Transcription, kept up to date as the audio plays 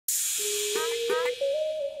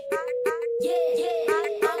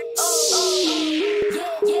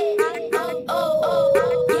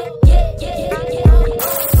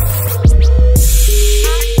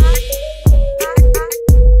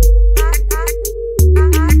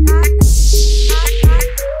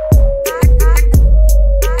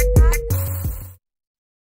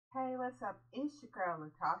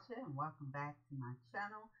Latasha, and welcome back to my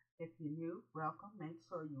channel. If you're new, welcome. Make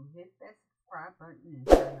sure you hit that subscribe button and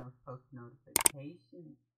turn those post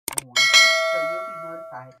notifications on so you'll be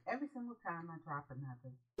notified every single time I drop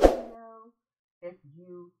another video. If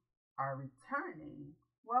you are returning,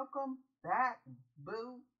 welcome back,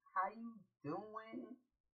 boo. How you doing?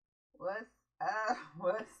 What's up?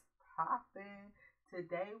 What's poppin'?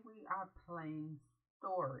 Today we are playing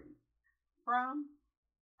Story from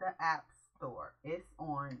the App Store. It's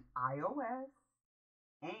on iOS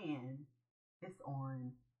and it's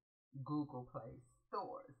on Google Play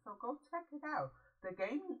Store. So go check it out. The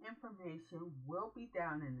gaming information will be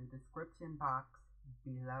down in the description box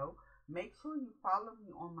below. Make sure you follow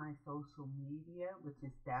me on my social media, which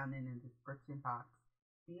is down in the description box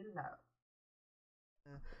below.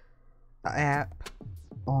 App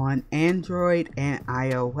on Android and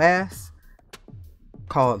iOS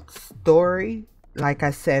called Story. Like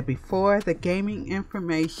I said before, the gaming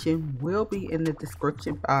information will be in the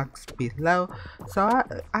description box below. So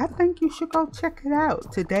I think you should go check it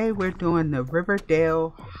out. Today we're doing the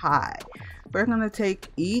Riverdale High. We're going to take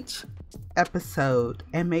each episode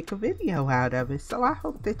and make a video out of it. So I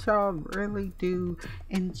hope that y'all really do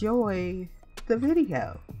enjoy the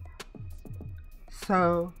video.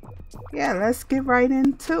 So yeah, let's get right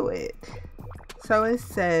into it. So it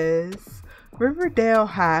says, Riverdale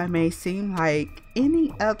High may seem like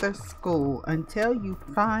any other school until you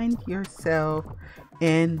find yourself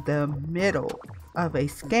in the middle of a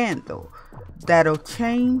scandal that'll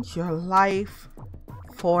change your life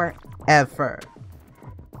forever.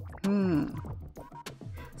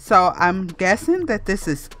 So I'm guessing that this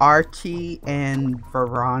is Archie and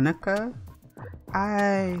Veronica.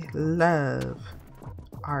 I love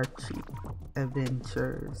Archie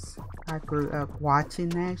Adventures. I grew up watching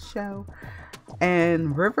that show.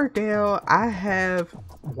 And Riverdale, I have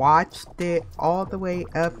watched it all the way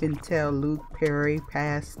up until Luke Perry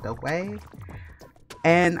passed away.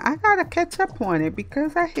 And I gotta catch up on it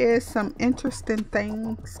because I hear some interesting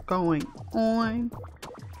things going on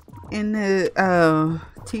in the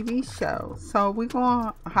TV show. So we're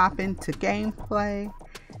gonna hop into gameplay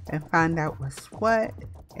and find out what's what.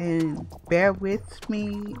 And bear with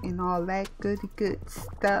me and all that goody good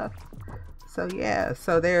stuff. So yeah,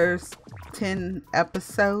 so there's 10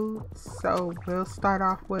 episodes. So we'll start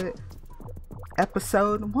off with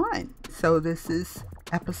episode 1. So this is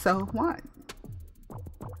episode 1.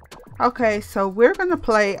 Okay, so we're gonna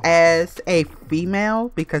play as a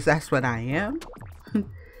female because that's what I am.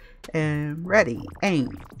 And ready,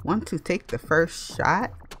 aim. Want to take the first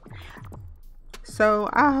shot? So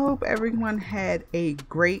I hope everyone had a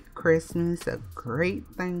great Christmas, a great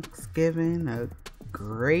Thanksgiving, a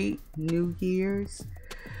great New Year's,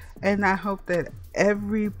 and I hope that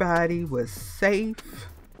everybody was safe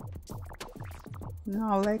and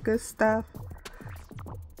all that good stuff.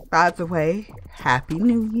 By the way, Happy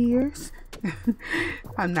New Year's.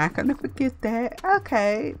 I'm not gonna forget that.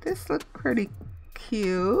 Okay, this looks pretty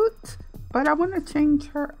cute, but I want to change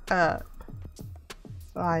her up.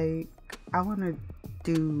 Like, I want to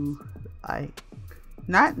do like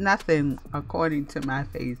nothing according to my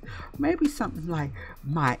face. Maybe something like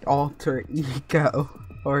my alter ego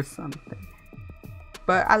or something.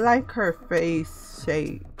 But I like her face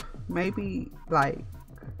shape. Maybe like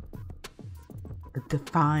a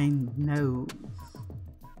defined nose.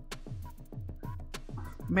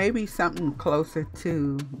 Maybe something closer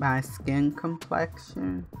to my skin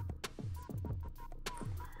complexion.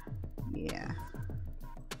 Yeah.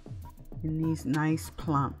 And these nice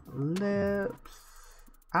plump lips.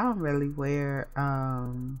 I don't really wear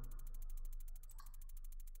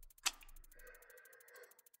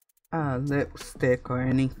lipstick or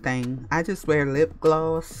anything. I just wear lip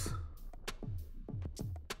gloss.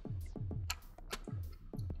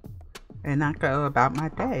 And I go about my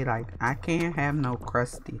day. Like, I can't have no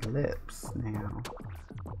crusty lips now.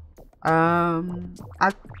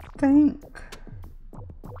 I think.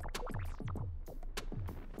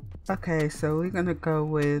 Okay, so we're gonna go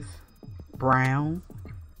with brown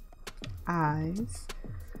eyes.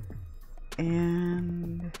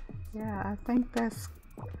 And yeah, I think that's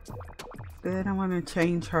good. I want to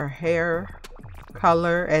change her hair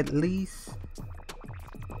color at least.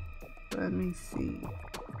 Let me see.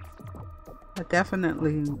 I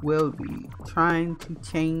definitely will be trying to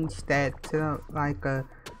change that to like a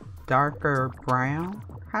darker brown.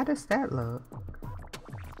 How does that look?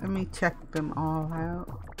 Let me check them all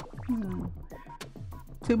out.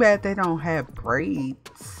 Too bad they don't have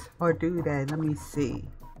braids. Or do they? Let me see.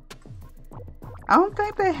 I don't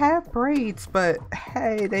think they have braids, but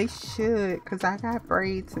hey, they should, because I got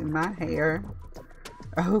braids in my hair.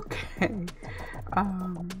 Okay.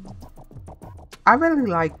 Um, I really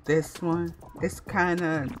like this one. It's kind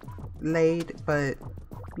of laid, but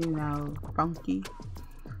you know, funky,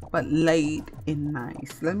 but laid and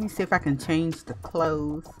nice. Let me see if I can change the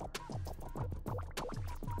clothes.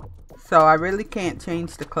 So I really can't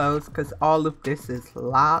change the clothes because all of this is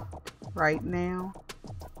locked right now.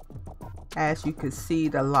 As you can see,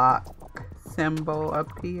 the lock symbol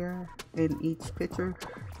up here in each picture.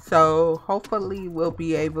 So hopefully we'll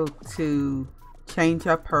be able to change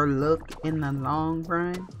up her look in the long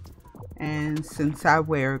run. And since I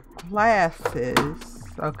wear glasses,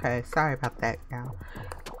 okay, sorry about that,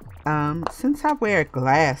 y'all. Since I wear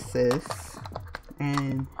glasses,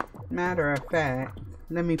 and matter of fact,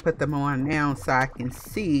 let me put them on now so I can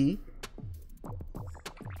see.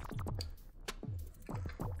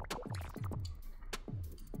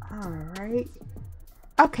 All right.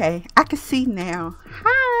 Okay, I can see now.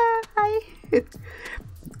 Hi.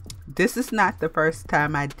 This is not the first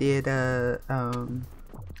time I did a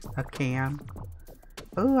cam.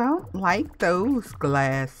 Oh, I don't like those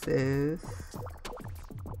glasses.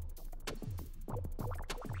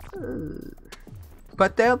 Ooh.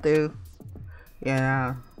 But they'll do.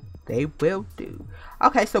 Yeah, they will do.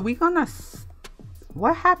 Okay, so we're gonna.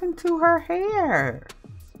 What happened to her hair?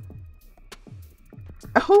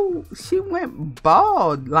 Oh, she went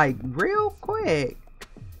bald like real quick.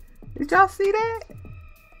 Did y'all see that?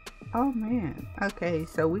 Oh man. Okay,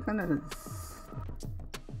 so we're gonna.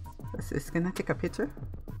 What's this? Can I take a picture?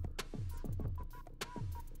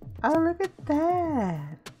 Oh, look at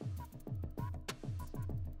that.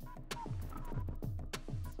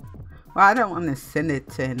 Well, I don't want to send it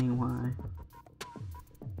to anyone.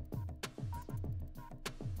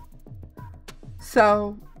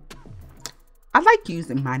 So I like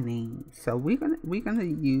using my name. So we're gonna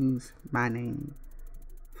use my name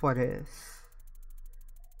for this.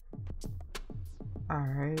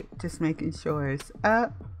 Alright, just making sure it's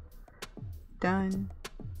up. Done.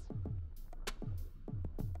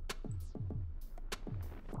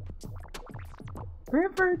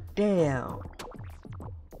 Riverdale.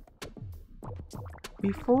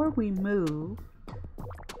 Before we move,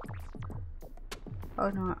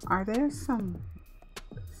 hold on, are there some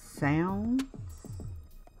sounds?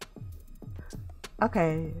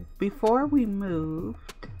 Okay, before we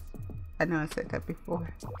moved, I know I said that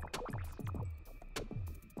before.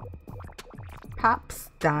 Pop's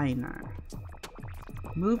Diner.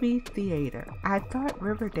 Movie theater. I thought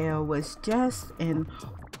Riverdale was just an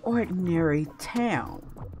ordinary town.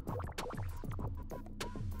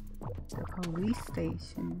 The police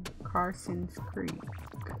station, Carson's Creek.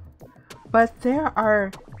 But there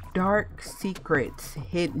are dark secrets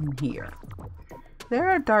hidden here. There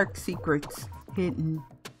are dark secrets hidden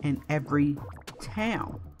in every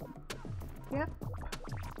town. Yep.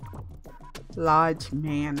 Lodge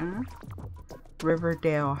Manor,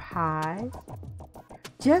 Riverdale High,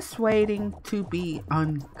 just waiting to be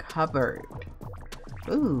uncovered.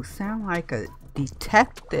 Ooh, sound like a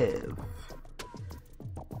detective.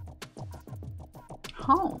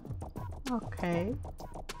 Home. Okay.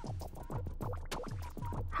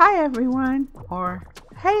 Hi everyone, or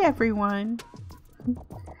hey everyone.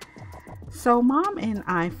 So Mom and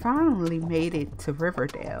I finally made it to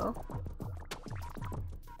Riverdale.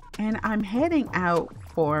 And I'm heading out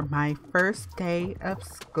for my first day of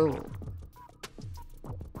school.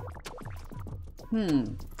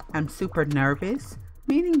 I'm super nervous.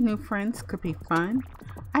 Meeting new friends could be fun.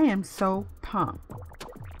 I am so pumped.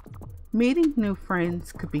 Meeting new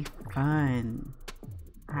friends could be fun,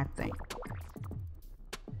 I think.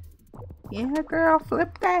 Yeah, girl,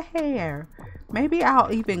 flip that hair. Maybe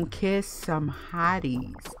I'll even kiss some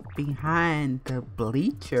hotties behind the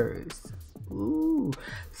bleachers. Ooh,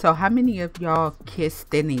 so how many of y'all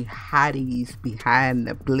kissed any hotties behind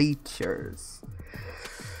the bleachers?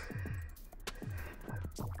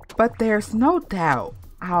 But there's no doubt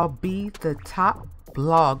I'll be the top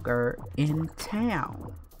blogger in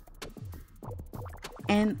town.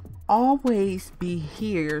 And always be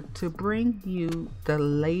here to bring you the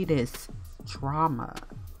latest drama.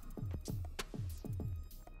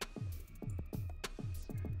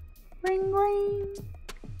 Ring ring.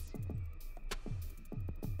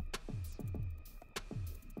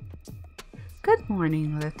 Good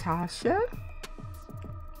morning, Latasha.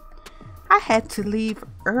 I had to leave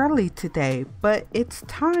early today, but it's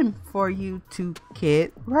time for you to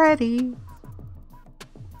get ready.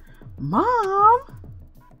 Mom!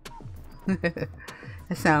 It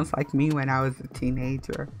sounds like me when I was a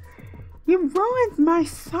teenager. You ruined my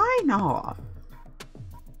sign-off.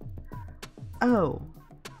 Oh,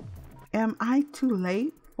 am I too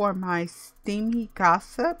late for my steamy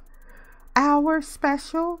gossip? I our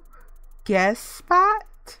special guest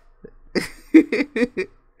spot? It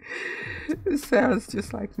sounds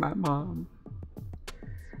just like my mom.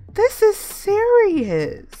 This is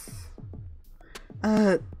serious.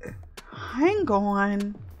 Hang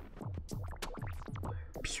on.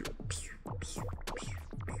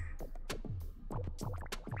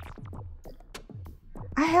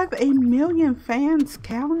 I have 1 million fans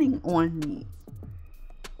counting on me.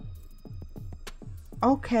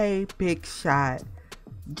 Okay, big shot.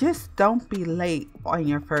 Just don't be late on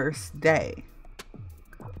your first day.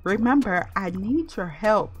 Remember, I need your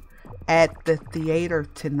help at the theater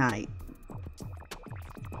tonight.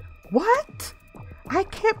 What? I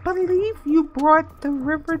can't believe you brought the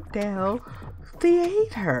Riverdale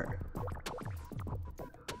theater.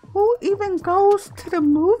 Who even goes to the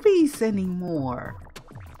movies anymore?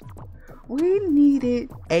 We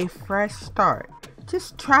needed a fresh start.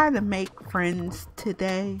 Just try to make friends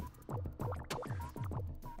today.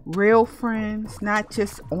 Real friends, not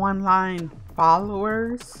just online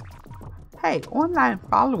followers. Hey, online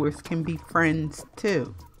followers can be friends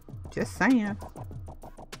too. Just saying.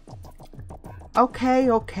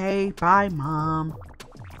 Okay. Bye, Mom.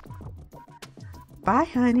 Bye,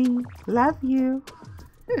 honey. Love you.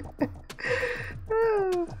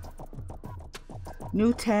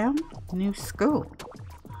 New town, new school,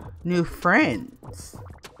 new friends.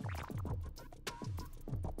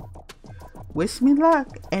 Wish me luck,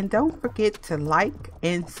 and don't forget to like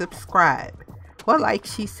and subscribe. Well, like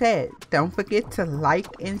she said, don't forget to like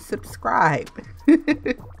and subscribe.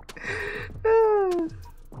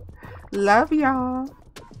 Love y'all.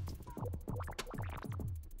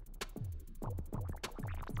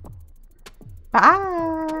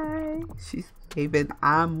 Bye. She's waving,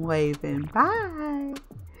 I'm waving. Bye.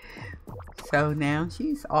 So now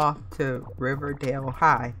she's off to Riverdale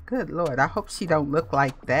High. Good Lord, I hope she don't look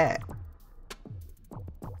like that.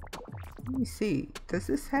 Let me see. Does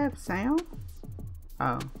this have sound?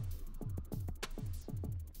 Oh.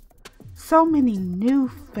 So many new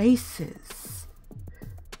faces.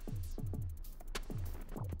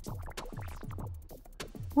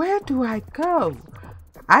 Where do I go?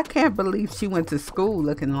 I can't believe she went to school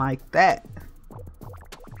looking like that.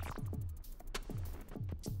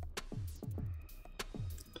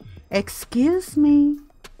 Excuse me.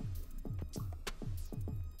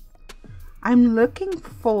 I'm looking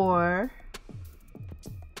for...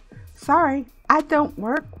 Sorry, I don't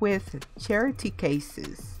work with charity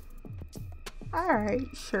cases. Alright,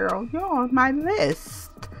 Cheryl, you're on my list.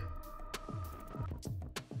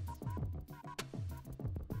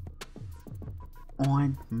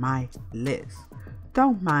 On my list.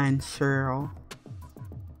 Don't mind Cheryl.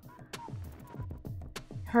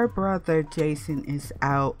 Her brother Jason is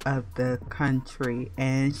out of the country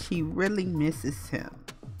and she really misses him.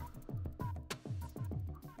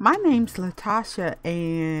 My name's Latasha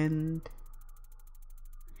and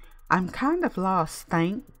I'm kind of lost,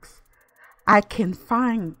 thanks. I can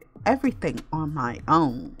find everything on my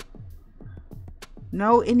own.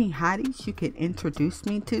 Know any hotties you can introduce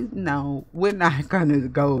me to? No, we're not gonna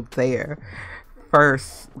go there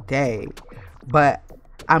first day, but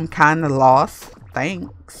I'm kind of lost,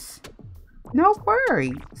 thanks. No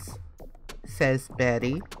worries, says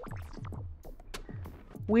Betty.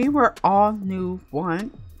 We were all new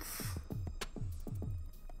once.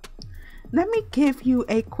 Let me give you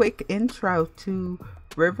a quick intro to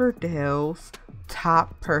Riverdale's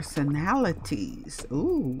top personalities.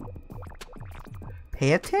 Ooh.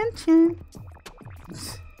 Pay attention.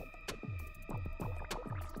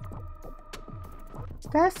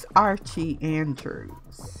 That's Archie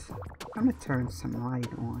Andrews. I'm gonna turn some light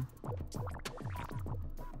on.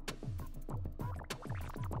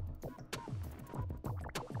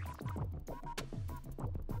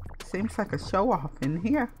 Seems like a show off in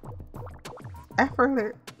here.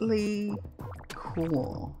 Effortlessly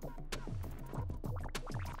cool,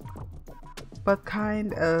 but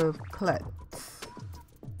kind of klutz.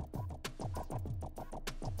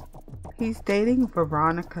 He's dating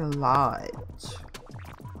Veronica Lodge.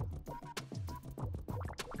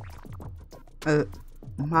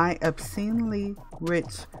 My obscenely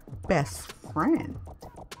rich best friend.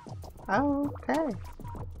 Okay.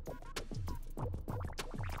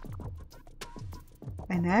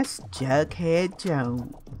 And that's Jughead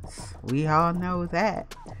Jones. We all know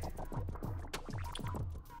that.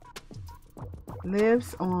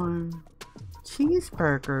 Lives on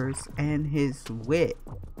cheeseburgers and his wit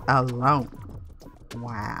alone.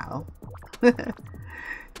 Wow.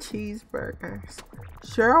 Cheeseburgers.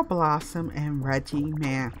 Cheryl Blossom and Reggie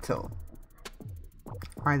Mantle.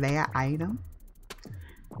 Are they an item?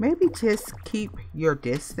 Maybe just keep your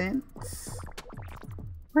distance.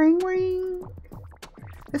 Ring, ring.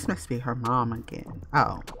 This must be her mom again.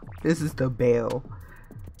 Oh, this is the bell.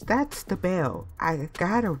 That's the bell. I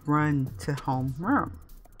gotta run to homeroom.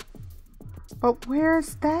 But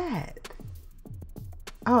where's that?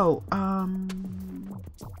 Oh,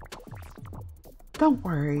 don't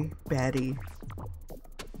worry, Betty.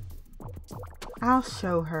 I'll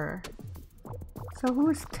show her. So who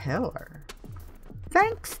is Taylor?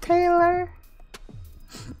 Thanks, Taylor.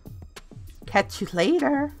 Catch you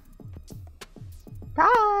later.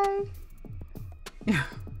 Bye.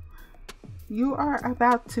 You are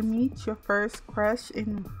about to meet your first crush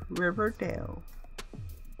in Riverdale.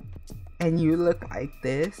 And you look like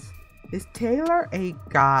this. Is Taylor a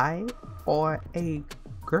guy or a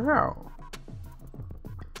girl?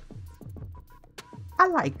 I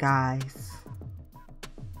like guys.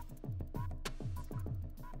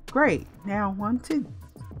 Great. Now want to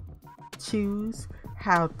choose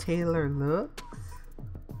how Taylor looks?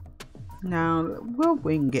 Now we'll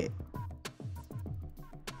wing it.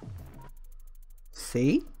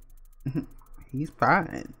 See? He's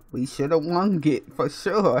fine. We should have won it for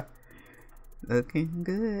sure. Looking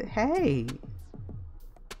good. Hey.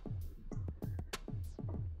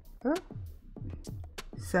 Oh.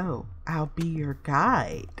 So, I'll be your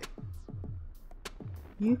guide.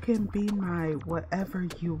 You can be my whatever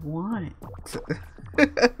you want.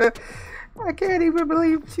 I can't even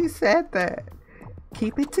believe she said that.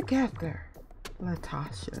 Keep it together,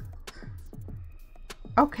 Latasha.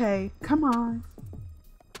 Okay, come on.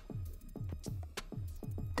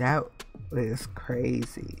 That was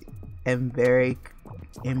crazy and very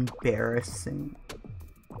embarrassing.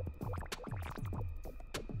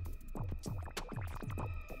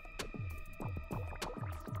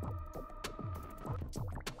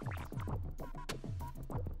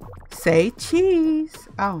 Say cheese.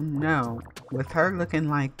 Oh no, with her looking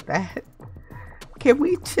like that. Can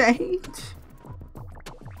we change?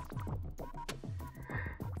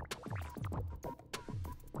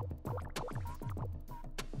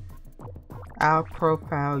 I'll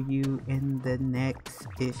profile you in the next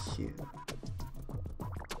issue.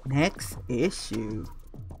 Next issue?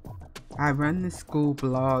 I run the school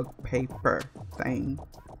blog paper thing.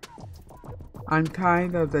 I'm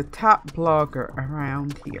kind of the top blogger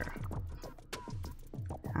around here.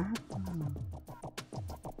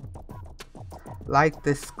 Like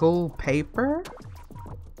the school paper?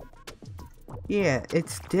 Yeah,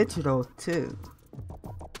 it's digital too.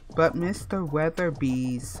 But Mr.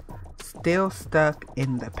 Weatherby's still stuck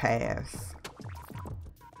in the past.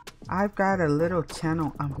 I've got a little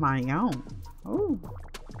channel of my own. Ooh.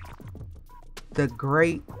 The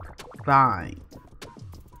Grapevine.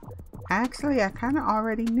 Actually, I kind of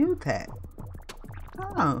already knew that.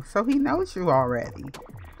 Oh, so he knows you already.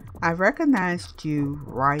 I recognized you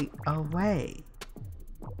right away.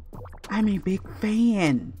 I'm a big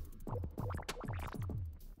fan.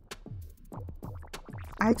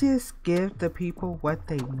 I just give the people what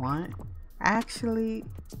they want. Actually,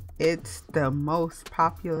 it's the most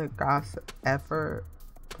popular gossip ever.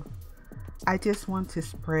 I just want to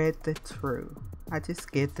spread the truth. I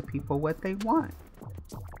just give the people what they want.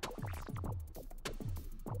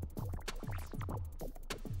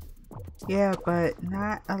 Yeah, but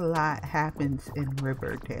not a lot happens in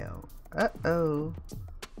Riverdale. Uh-oh.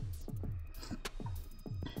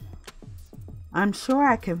 I'm sure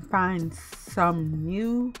I can find some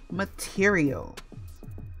new material.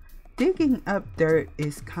 Digging up dirt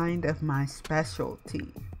is kind of my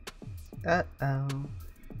specialty. Uh-oh.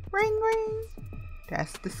 Ring, ring.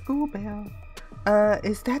 That's the school bell.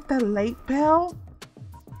 Is that the late bell?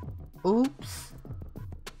 Oops.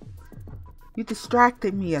 You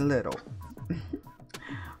distracted me a little.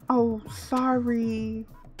 Oh, sorry.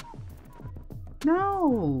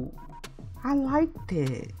 No, I liked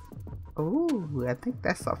it. Oh, I think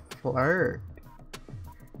that's a flirt.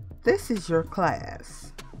 This is your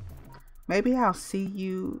class. Maybe I'll see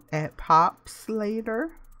you at Pops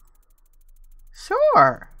later.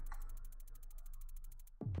 Sure.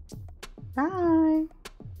 Bye.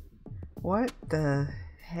 What the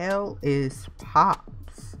hell is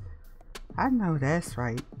Pops? I know that's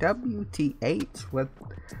right. WTH. What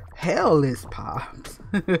hell is Pops?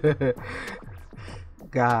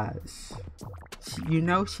 Gosh. You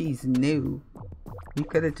know she's new. You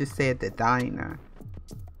could have just said the diner.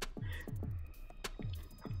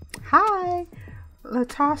 Hi,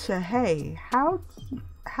 Latasha. Hey,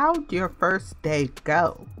 how'd your first day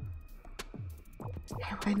go?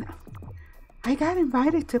 I got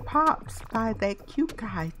invited to Pops by that cute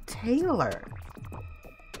guy, Taylor.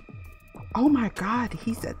 Oh my God,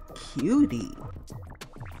 he's a cutie.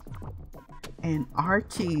 and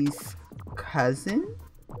Archie's cousin?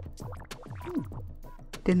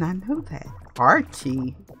 Did not know that.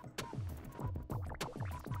 Archie,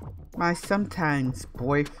 my sometimes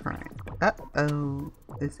boyfriend. Uh-oh.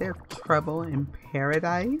 Is there trouble in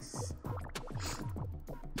paradise?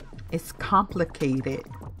 It's complicated.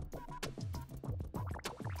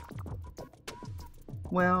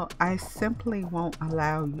 Well, I simply won't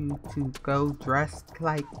allow you to go dressed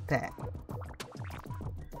like that.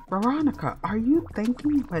 Veronica, are you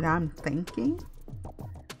thinking what I'm thinking?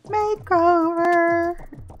 Makeover!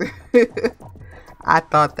 I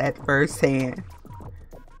thought that firsthand.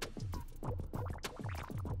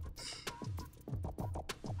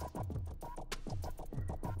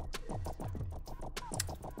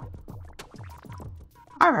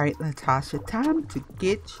 Alright, Latasha, time to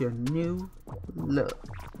get your new look.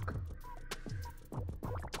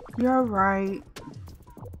 You're right.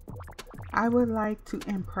 I would like to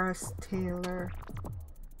impress Taylor.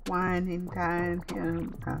 Wine and dine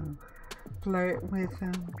him, flirt with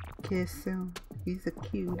him, kiss him. He's a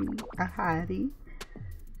cutie, a hottie.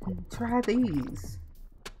 And try these.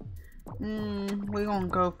 We're gonna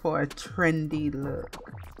go for a trendy look.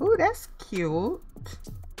 Ooh, that's cute.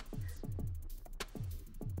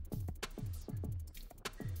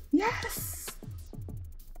 Yes!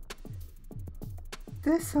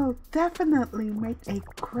 This will definitely make a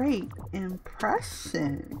great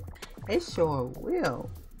impression. It sure will.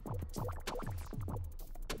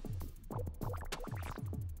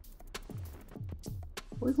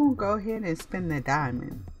 We're gonna go ahead and spin the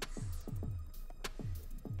diamonds.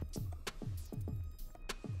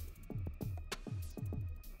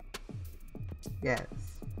 Yes.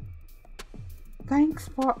 Thanks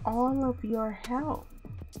for all of your help.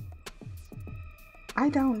 I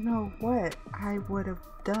don't know what I would have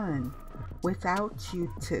done without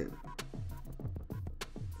you two.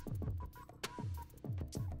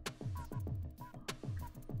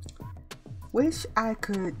 Wish I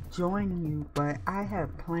could join you, but I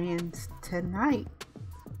have plans tonight.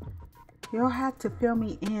 You'll have to fill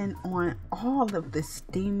me in on all of the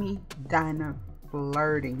steamy diner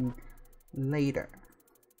flirting later.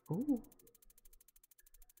 Ooh.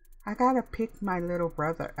 I gotta pick my little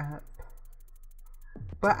brother up.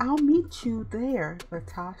 But I'll meet you there,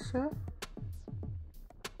 Latasha.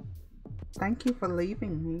 Thank you for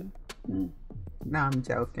leaving me. No, I'm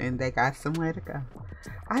joking. They got somewhere to go.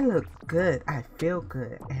 I look good. I feel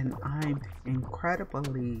good. And I'm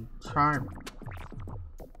incredibly charming.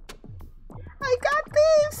 I got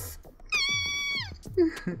this.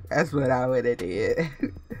 That's what I would have did.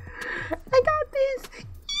 I got this.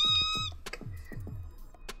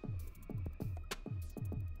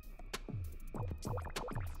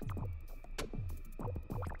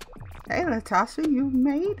 Hey, Latasha, you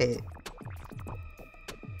made it.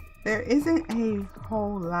 There isn't a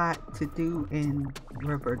whole lot to do in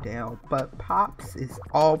Riverdale, but Pops is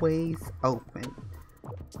always open.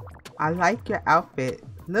 I like your outfit.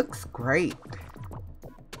 Looks great.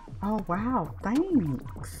 Oh, wow.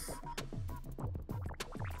 Thanks.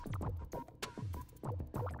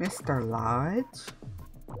 Mr. Lodge.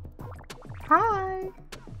 Hi.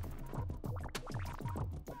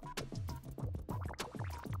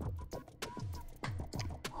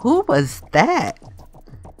 Who was that?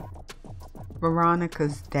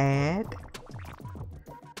 Veronica's dad.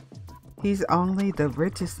 He's only the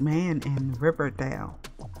richest man in Riverdale.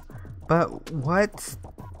 But what's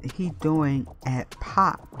he doing at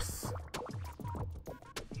Pop's?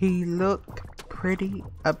 He looked pretty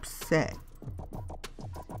upset.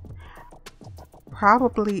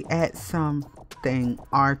 Probably at something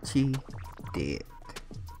Archie did.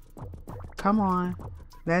 Come on,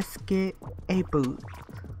 let's get a booth.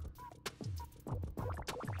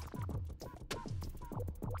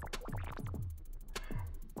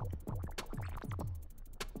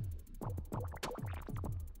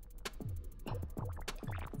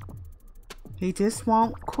 He just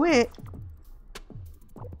won't quit.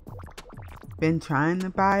 Been trying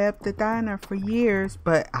to buy up the diner for years,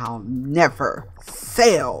 but I'll never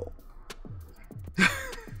sell.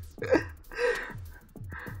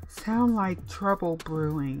 Sound like trouble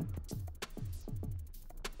brewing.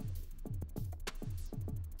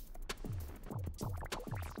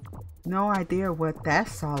 No idea what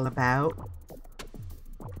that's all about.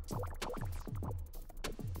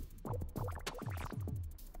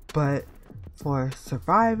 But for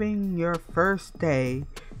surviving your first day,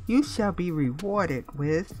 you shall be rewarded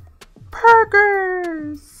with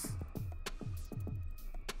burgers.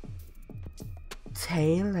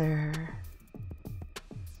 Taylor,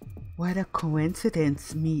 what a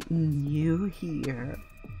coincidence meeting you here.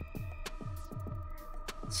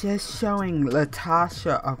 just showing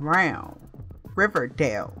Latasha around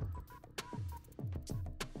Riverdale.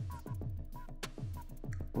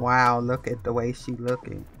 Wow, look at the way she's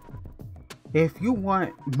looking. If you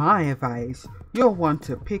want my advice, you'll want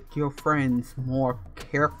to pick your friends more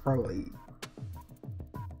carefully.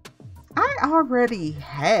 I already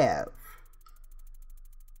have.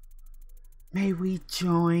 May we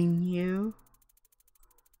join you?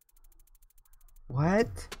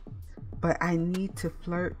 What? But I need to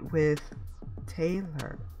flirt with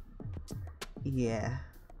Taylor. Yeah.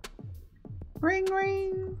 Ring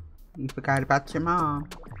ring. You forgot about your mom.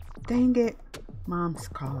 Dang it. Mom's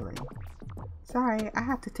calling. Sorry, I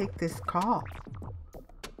have to take this call.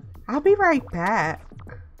 I'll be right back.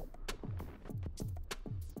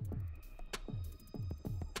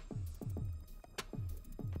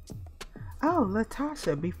 Oh,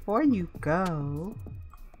 Latasha, before you go,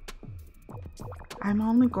 I'm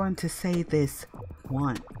only going to say this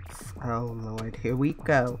once. Oh, Lord, here we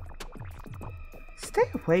go. Stay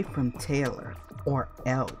away from Taylor, or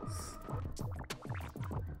else.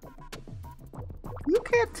 You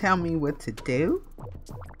can't tell me what to do.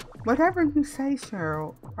 Whatever you say,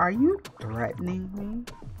 Cheryl, are you threatening me?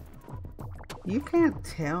 You can't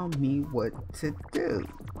tell me what to do.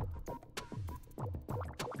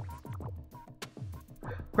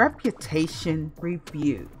 Reputation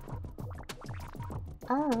review.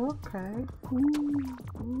 Oh, okay.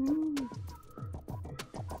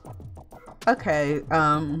 Okay,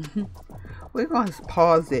 we're going to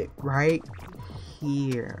pause it right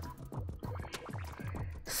here.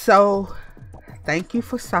 So, thank you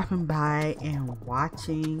for stopping by and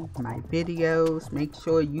watching my videos. Make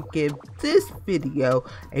sure you give this video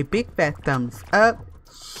a big fat thumbs up,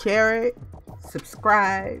 share it,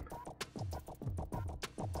 subscribe,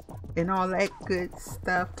 and all that good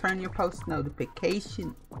stuff. Turn your post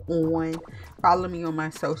notification on. Follow me on my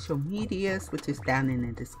social medias, which is down in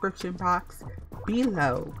the description box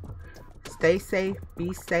below. Stay safe,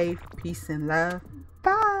 be safe, peace and love.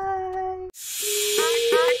 Bye.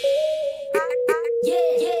 Yeah.